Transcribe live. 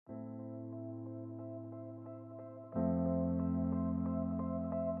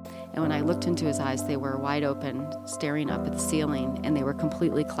And when I looked into his eyes, they were wide open, staring up at the ceiling, and they were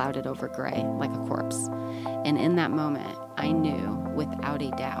completely clouded over gray, like a corpse. And in that moment, I knew without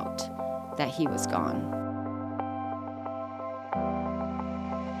a doubt that he was gone.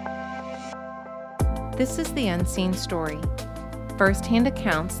 This is The Unseen Story, first-hand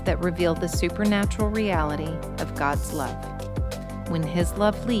accounts that reveal the supernatural reality of God's love. When His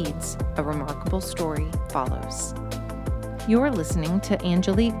love leads, a remarkable story follows. You're listening to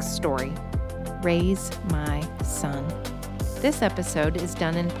Angelic's story, Raise My Son. This episode is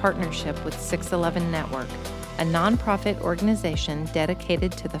done in partnership with 611 Network, a nonprofit organization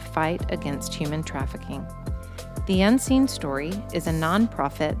dedicated to the fight against human trafficking. The Unseen Story is a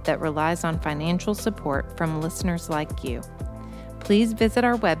nonprofit that relies on financial support from listeners like you. Please visit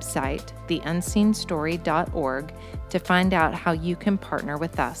our website, theunseenstory.org, to find out how you can partner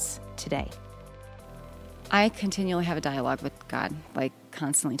with us today. I continually have a dialogue with God, like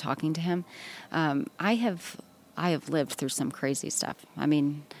constantly talking to Him. I have lived through some crazy stuff. I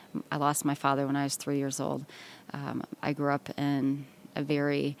mean, I lost my father when I was 3 years old. I grew up in a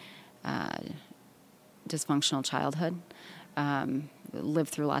very dysfunctional childhood. Lived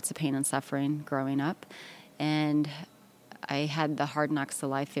through lots of pain and suffering growing up, and I had the hard knocks of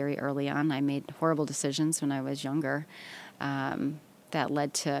life very early on. I made horrible decisions when I was younger. That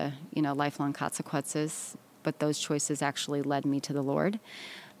led to, lifelong consequences, but those choices actually led me to the Lord.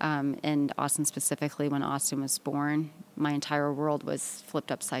 And Austin specifically, when Austin was born, my entire world was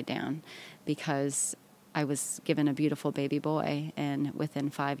flipped upside down because I was given a beautiful baby boy, and within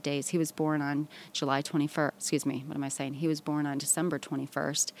 5 days, he was born on July 21st. He was born on December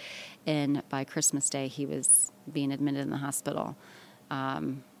 21st, and by Christmas Day, he was being admitted in the hospital.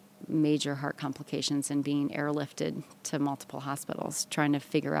 Major heart complications and being airlifted to multiple hospitals, trying to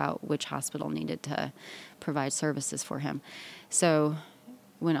figure out which hospital needed to provide services for him. So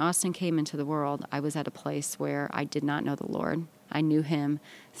when Austin came into the world, I was at a place where I did not know the Lord. I knew Him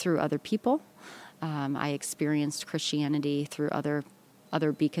through other people. I experienced Christianity through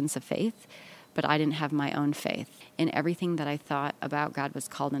other beacons of faith, but I didn't have my own faith. And everything that I thought about God was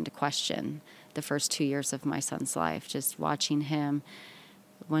called into question the first 2 years of my son's life, just watching him.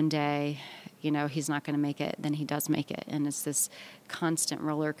 One day, he's not going to make it, then he does make it. And it's this constant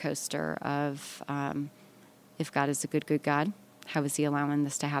roller coaster of if God is a good God, how is He allowing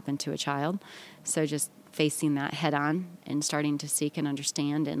this to happen to a child? So just facing that head on and starting to seek and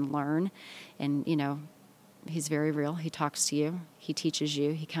understand and learn. And, He's very real. He talks to you. He teaches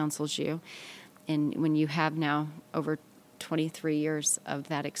you. He counsels you. And when you have now over 23 years of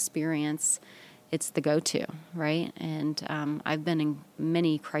that experience, it's the go-to, right? And I've been in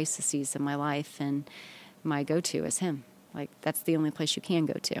many crises in my life, and my go-to is Him. Like, that's the only place you can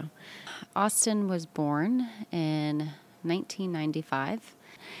go to. Austin was born in 1995.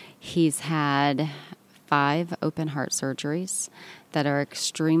 He's had 5 open heart surgeries that are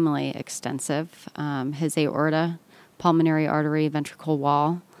extremely extensive. His aorta, pulmonary artery, ventricle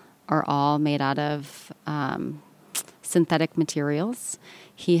wall are all made out of synthetic materials.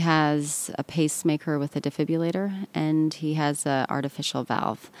 He has a pacemaker with a defibrillator, and he has an artificial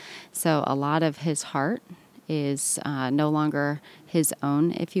valve. So a lot of his heart is no longer his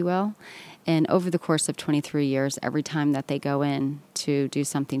own, if you will. And over the course of 23 years, every time that they go in to do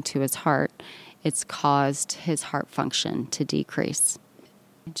something to his heart, it's caused his heart function to decrease.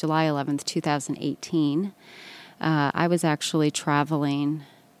 July 11th, 2018, I was actually traveling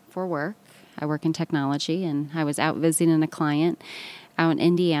for work. I work in technology, and I was out visiting a client out in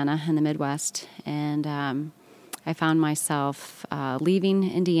Indiana in the Midwest, and I found myself leaving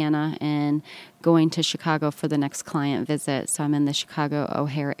Indiana and going to Chicago for the next client visit. So I'm in the Chicago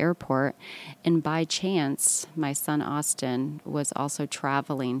O'Hare Airport, and by chance, my son Austin was also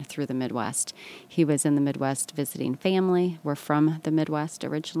traveling through the Midwest. He was in the Midwest visiting family. We're from the Midwest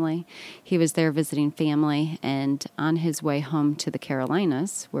originally. He was there visiting family, and on his way home to the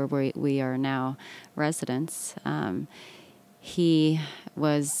Carolinas, where we are now residents, he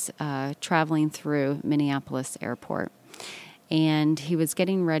was traveling through Minneapolis Airport, and he was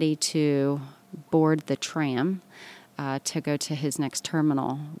getting ready to board the tram to go to his next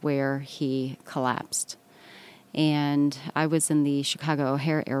terminal, where he collapsed. And I was in the Chicago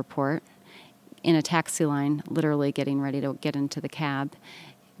O'Hare Airport in a taxi line, literally getting ready to get into the cab,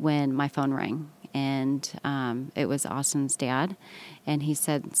 when my phone rang. And it was Austin's dad, and he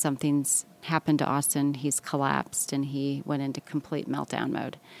said something's happened to Austin. He's collapsed, and he went into complete meltdown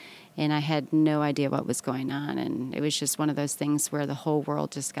mode. And I had no idea what was going on, and it was just one of those things where the whole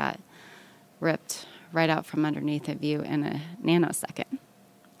world just got ripped right out from underneath of you in a nanosecond.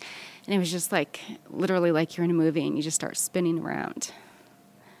 And it was just like, literally like you're in a movie and you just start spinning around.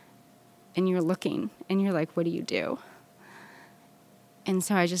 and you're looking, and you're like, what do you do? And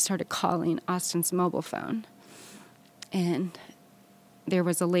so I just started calling Austin's mobile phone. And there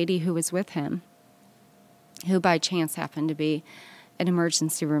was a lady who was with him who by chance happened to be an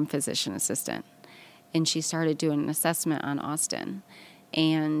emergency room physician assistant. And she started doing an assessment on Austin.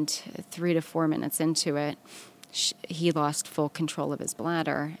 And 3 to 4 minutes into it, he lost full control of his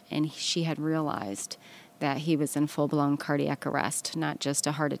bladder. And she had realized that he was in full-blown cardiac arrest, not just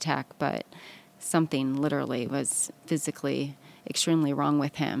a heart attack, but something literally was physically extremely wrong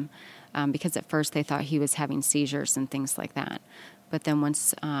with him, because at first they thought he was having seizures and things like that. But then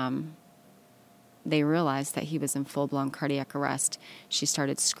once they realized that he was in full-blown cardiac arrest, she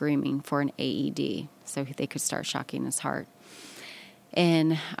started screaming for an AED so they could start shocking his heart.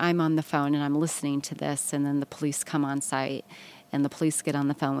 And I'm on the phone and I'm listening to this, and then the police come on site, and the police get on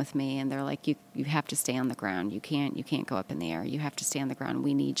the phone with me, and they're like, you have to stay on the ground. You can't go up in the air. You have to stay on the ground.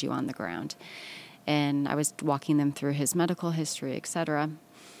 We need you on the ground. And I was walking them through his medical history, etc.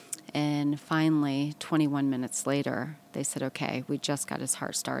 And finally, 21 minutes later, they said, okay, we just got his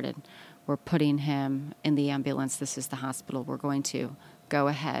heart started. We're putting him in the ambulance. This is the hospital. We're going to go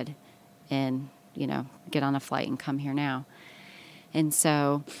ahead and, get on a flight and come here now. And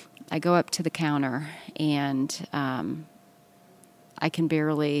so I go up to the counter, and I can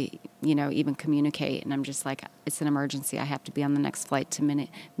barely, even communicate. And I'm just like, it's an emergency. I have to be on the next flight to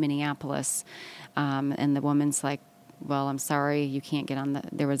Minneapolis. And the woman's like, well, I'm sorry, you can't get on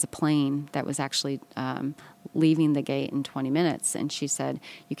there was a plane that was actually leaving the gate in 20 minutes. And she said,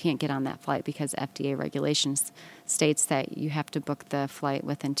 you can't get on that flight because FDA regulations states that you have to book the flight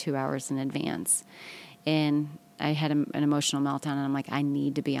within 2 hours in advance. And I had an emotional meltdown, and I'm like, I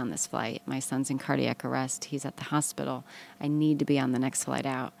need to be on this flight. My son's in cardiac arrest. He's at the hospital. I need to be on the next flight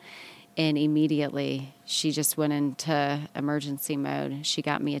out. And immediately, she just went into emergency mode. She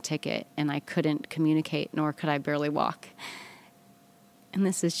got me a ticket, and I couldn't communicate, nor could I barely walk. And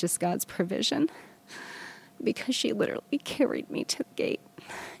this is just God's provision, because she literally carried me to the gate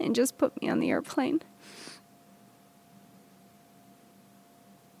and just put me on the airplane.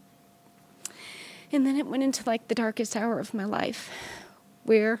 And then it went into like the darkest hour of my life,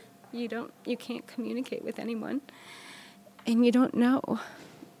 where you can't communicate with anyone, and you don't know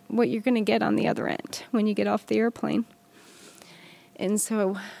what you're going to get on the other end when you get off the airplane. And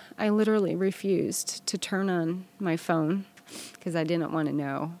so I literally refused to turn on my phone because I didn't want to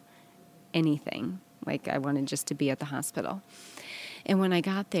know anything. Like, I wanted just to be at the hospital. And when I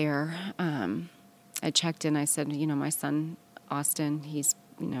got there, I checked in. I said, my son, Austin,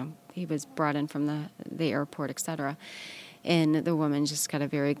 he was brought in from the airport, etc. And the woman just got a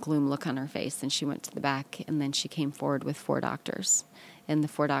very gloom look on her face, and she went to the back, and then she came forward with 4 doctors. And the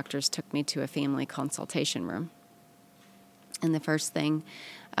 4 doctors took me to a family consultation room. And the first thing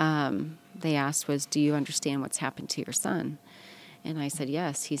they asked was, do you understand what's happened to your son? And I said,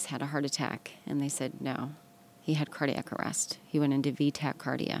 yes, he's had a heart attack. And they said, no, he had cardiac arrest. He went into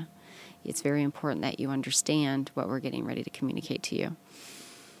V-tachycardia. It's very important that you understand what we're getting ready to communicate to you.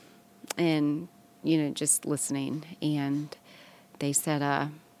 And, just listening. And they said,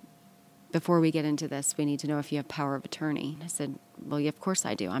 before we get into this, we need to know if you have power of attorney. I said, well, yeah, of course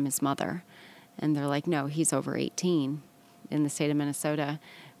I do. I'm his mother. And they're like, no, he's over 18. In the state of Minnesota,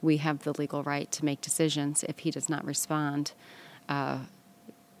 we have the legal right to make decisions if he does not respond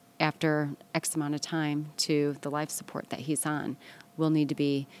after X amount of time to the life support that he's on. We'll need to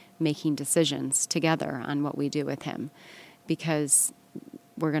be making decisions together on what we do with him, because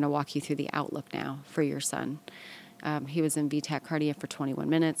we're going to walk you through the outlook now for your son. He was in V-tachycardia for 21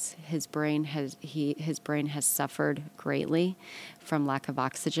 minutes. His brain has suffered greatly from lack of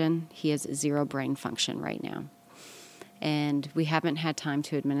oxygen. He has 0 brain function right now. And we haven't had time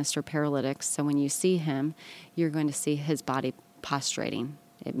to administer paralytics, so when you see him, you're going to see his body prostrating.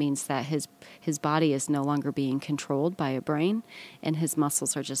 It means that his body is no longer being controlled by a brain, and his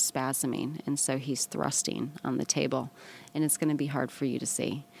muscles are just spasming, and so he's thrusting on the table, and it's going to be hard for you to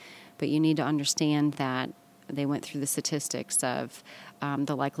see. But you need to understand that they went through the statistics of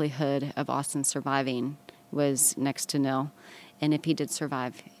the likelihood of Austin surviving was next to nil, and if he did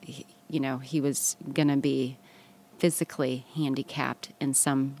survive, he was going to be physically handicapped in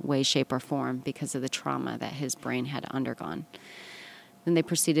some way, shape, or form because of the trauma that his brain had undergone. Then they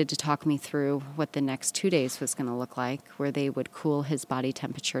proceeded to talk me through what the next 2 days was going to look like, where they would cool his body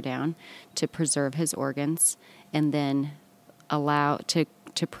temperature down to preserve his organs, and then allow to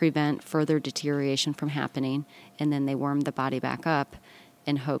prevent further deterioration from happening, and then they warm the body back up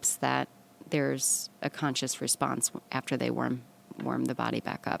in hopes that there's a conscious response after they warm the body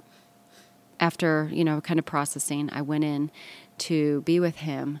back up. After, kind of processing, I went in to be with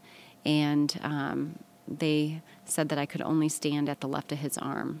him, And they said that I could only stand at the left of his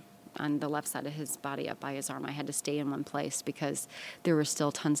arm, on the left side of his body up by his arm. I had to stay in one place because there were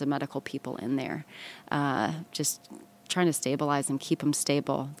still tons of medical people in there, just trying to stabilize and keep him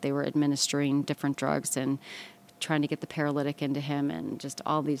stable. They were administering different drugs and trying to get the paralytic into him and just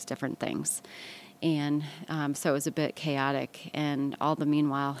all these different things. And so it was a bit chaotic. And all the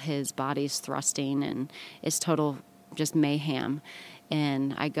meanwhile, his body's thrusting and it's total just mayhem.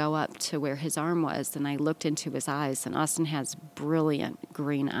 And I go up to where his arm was, and I looked into his eyes, and Austin has brilliant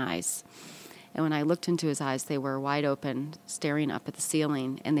green eyes. And when I looked into his eyes, they were wide open, staring up at the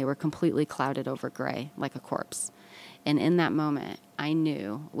ceiling, and they were completely clouded over gray, like a corpse. And in that moment, I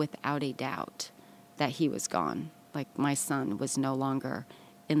knew without a doubt that he was gone. Like my son was no longer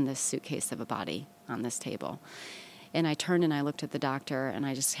in this suitcase of a body on this table. And I turned and I looked at the doctor, and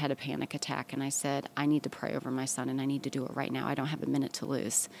I just had a panic attack. And I said, I need to pray over my son, and I need to do it right now. I don't have a minute to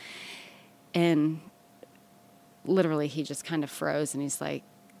lose. And literally he just kind of froze, and he's like,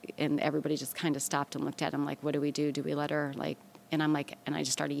 and everybody just kind of stopped and looked at him like, what do we do? Do we let her? Like, and I'm like, and I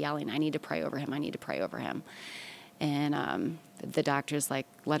just started yelling, I need to pray over him. I need to pray over him. And the doctor's like,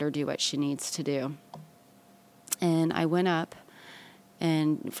 let her do what she needs to do. And I went up,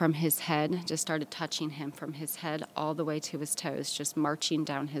 and from his head, just started touching him from his head all the way to his toes, just marching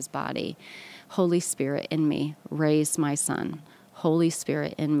down his body. Holy Spirit in me, raise my son. Holy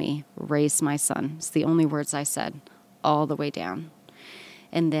Spirit in me, raise my son. It's the only words I said, all the way down.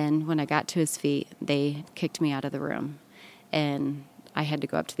 And then when I got to his feet, they kicked me out of the room. And I had to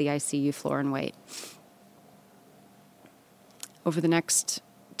go up to the ICU floor and wait. Over the next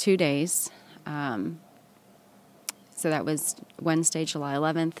 2 days, so that was Wednesday, July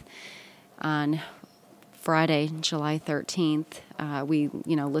 11th. On Friday, July 13th, we,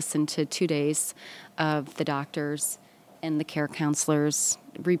 listened to 2 days of the doctors and the care counselors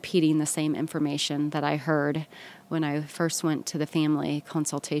repeating the same information that I heard when I first went to the family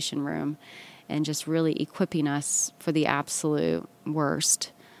consultation room, and just really equipping us for the absolute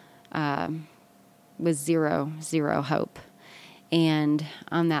worst, with zero hope. And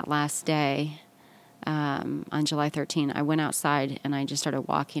on that last day, on July 13th, I went outside and I just started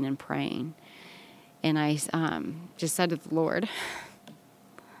walking and praying. And I just said to the Lord,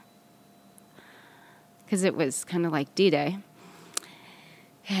 because it was kind of like D-Day,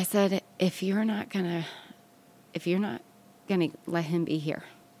 I said, if you're not gonna let him be here,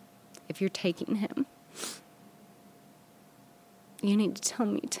 if you're taking him, you need to tell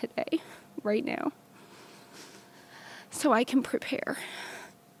me today, right now, so I can prepare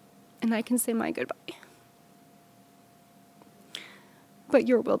and I can say my goodbye. But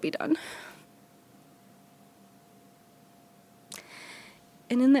your will be done.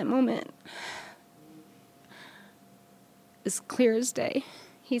 And in that moment, as clear as day,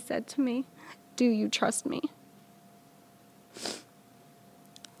 he said to me, do you trust me?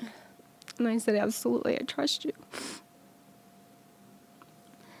 And I said, absolutely, I trust you.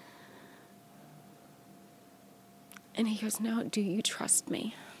 And he goes, no, do you trust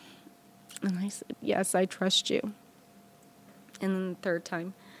me? And I said, yes, I trust you. And then the third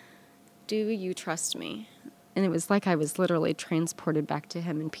time, do you trust me? And it was like I was literally transported back to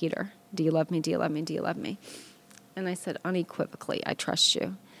him and Peter. Do you love me? Do you love me? Do you love me? And I said, unequivocally, I trust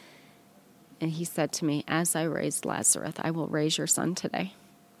you. And he said to me, as I raised Lazarus, I will raise your son today.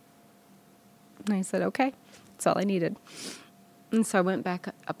 And I said, okay, that's all I needed. And so I went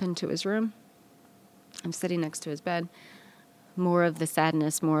back up into his room. I'm sitting next to his bed. More of the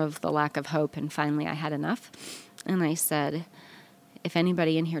sadness, more of the lack of hope. And finally I had enough. And I said, if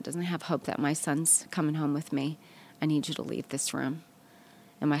anybody in here doesn't have hope that my son's coming home with me, I need you to leave this room.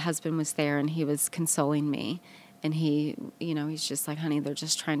 And my husband was there, and he was consoling me. And he, he's just like, honey, they're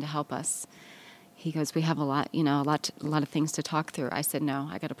just trying to help us. He goes, we have a lot of things to talk through. I said, no,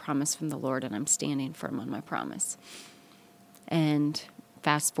 I got a promise from the Lord, and I'm standing firm on my promise. And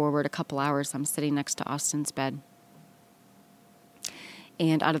fast forward a couple hours, I'm sitting next to Austin's bed.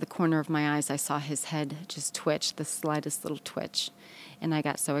 And out of the corner of my eyes, I saw his head just twitch, the slightest little twitch. And I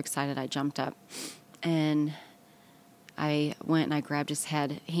got so excited, I jumped up. And I went and I grabbed his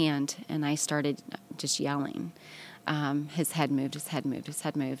hand, and I started just yelling. His head moved, his head moved, his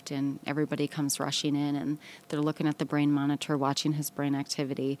head moved. And everybody comes rushing in, and they're looking at the brain monitor, watching his brain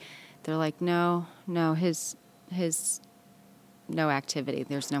activity. They're like, no, his no activity.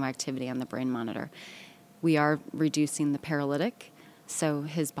 There's no activity on the brain monitor. We are reducing the paralytic, so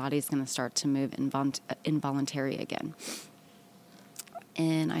his body's going to start to move involuntary again.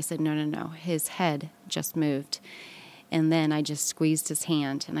 And I said, no, his head just moved. And then I just squeezed his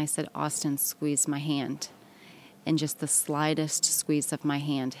hand, and I said, Austin, squeeze my hand. And just the slightest squeeze of my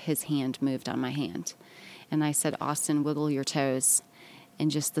hand, his hand moved on my hand. And I said, Austin, wiggle your toes.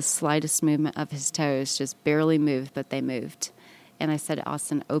 And just the slightest movement of his toes just barely moved, but they moved. And I said,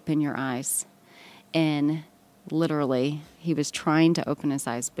 Austin, open your eyes. And literally, he was trying to open his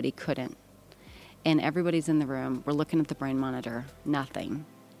eyes, but he couldn't. And everybody's in the room. We're looking at the brain monitor. Nothing.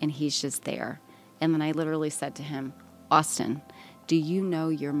 And he's just there. And then I literally said to him, Austin, do you know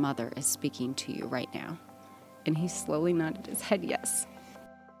your mother is speaking to you right now? And he slowly nodded his head yes.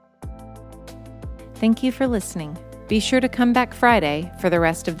 Thank you for listening. Be sure to come back Friday for the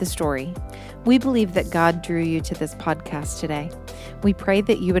rest of the story. We believe that God drew you to this podcast today. We pray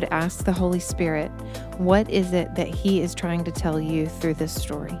that you would ask the Holy Spirit, what is it that He is trying to tell you through this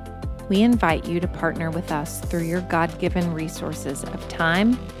story? We invite you to partner with us through your God-given resources of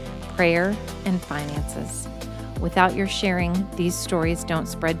time, prayer, and finances. Without your sharing, these stories don't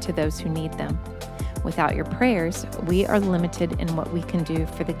spread to those who need them. Without your prayers, we are limited in what we can do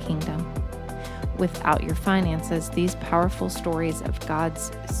for the kingdom. Without your finances, these powerful stories of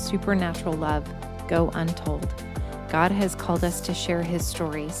God's supernatural love go untold. God has called us to share His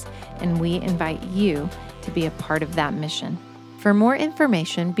stories, and we invite you to be a part of that mission. For more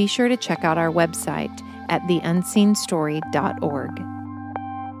information, be sure to check out our website at theunseenstory.org.